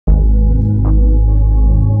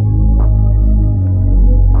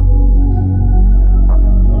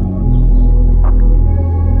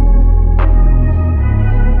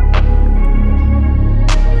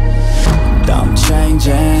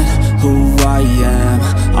I am.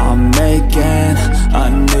 I'm making a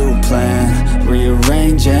new plan,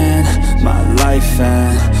 rearranging my life,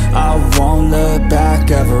 and I won't look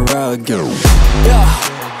back ever again.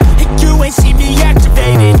 You ain't see me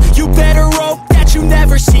activated. You better hope that you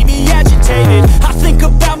never see me agitated. I think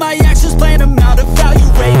about my actions, plan them out,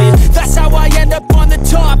 evaluated. That's how I end up on the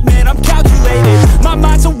top, man, I'm calculated. My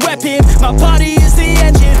mind's a weapon, my body is the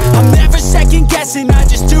engine. I'm never second guessing, I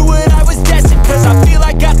just do what I was destined. Cause I feel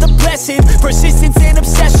I got the blessing, persistence and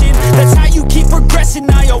obsession. That's how you keep progressing,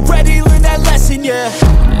 I already learned that lesson, yeah.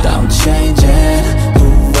 I'm changing who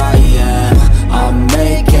I am. I'm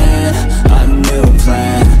making a new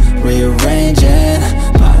plan, rearranging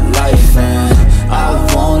my life, and I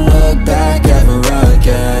won't look back ever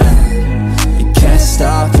again. You can't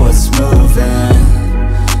stop what's moving.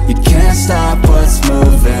 You can't stop what's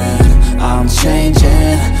moving. I'm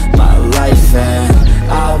changing my life, and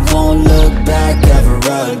I won't look back ever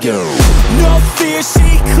again. No fear,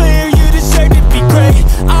 see clear, you deserve to be great.